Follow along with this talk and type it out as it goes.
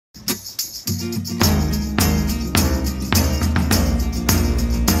Who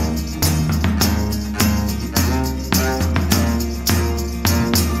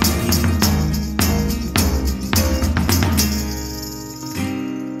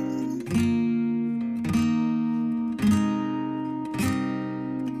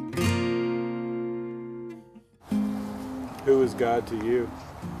is God to you?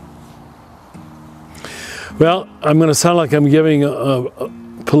 Well, I'm going to sound like I'm giving a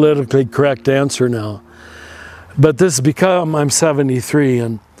politically correct answer now. But this is because I'm 73,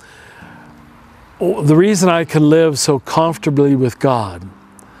 and the reason I can live so comfortably with God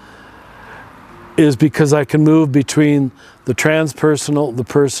is because I can move between the transpersonal, the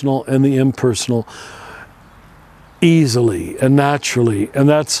personal, and the impersonal easily and naturally. And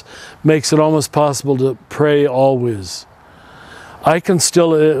that makes it almost possible to pray always. I can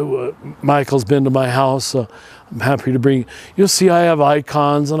still, Michael's been to my house, so I'm happy to bring, you'll see I have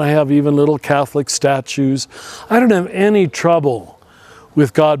icons and I have even little Catholic statues. I don't have any trouble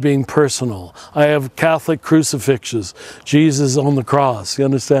with God being personal. I have Catholic crucifixes, Jesus on the cross, you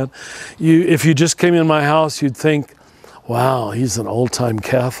understand? If you just came in my house, you'd think, wow, he's an old-time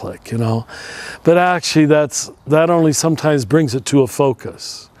Catholic, you know? But actually that only sometimes brings it to a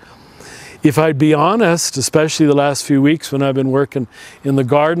focus. If I'd be honest, especially the last few weeks when I've been working in the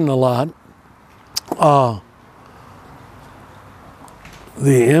garden a lot,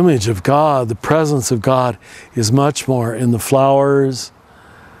 the image of God, the presence of God is much more in the flowers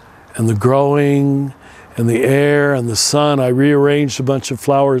and the growing and the air and the sun. I rearranged a bunch of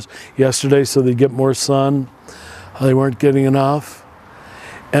flowers yesterday so they'd get more sun. They weren't getting enough.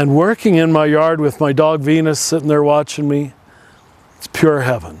 And working in my yard with my dog Venus sitting there watching me, it's pure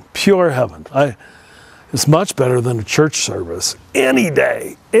heaven, pure heaven. It's much better than a church service, any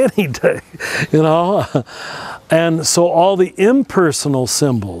day, you know? And so all the impersonal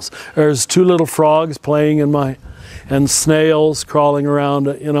symbols, there's two little frogs playing and snails crawling around,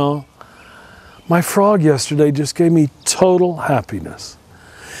 you know? My frog yesterday just gave me total happiness.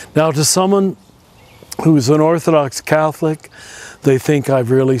 Now to someone who's an Orthodox Catholic, they think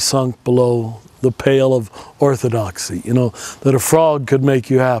I've really sunk below the pale of orthodoxy, you know, that a frog could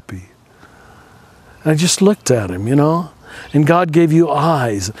make you happy. And I just looked at him, you know, and God gave you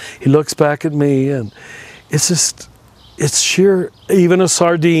eyes. He looks back at me, and it's just, it's sheer, even a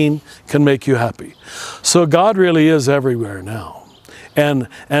sardine can make you happy. So God really is everywhere now, and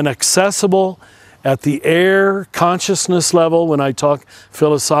accessible at the air consciousness level when I talk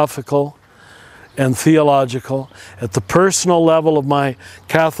philosophical and theological, at the personal level of my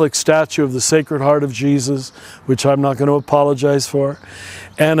Catholic statue of the Sacred Heart of Jesus, which I'm not going to apologize for,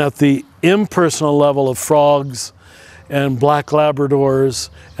 and at the impersonal level of frogs and black Labradors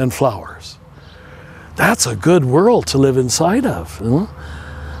and flowers. That's a good world to live inside of. You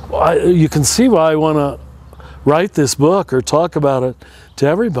know? You can see why I want to write this book or talk about it to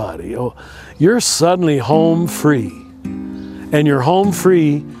everybody. You're suddenly home free, and you're home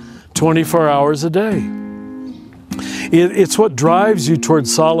free 24 hours a day. It's what drives you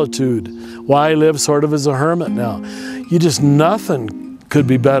towards solitude. Why I live sort of as a hermit now. Nothing could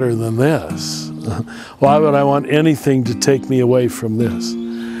be better than this. Why would I want anything to take me away from this?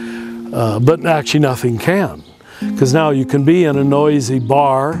 But actually nothing can. Because now you can be in a noisy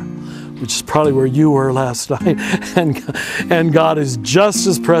bar, which is probably where you were last night, and God is just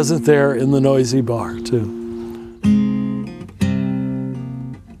as present there in the noisy bar too.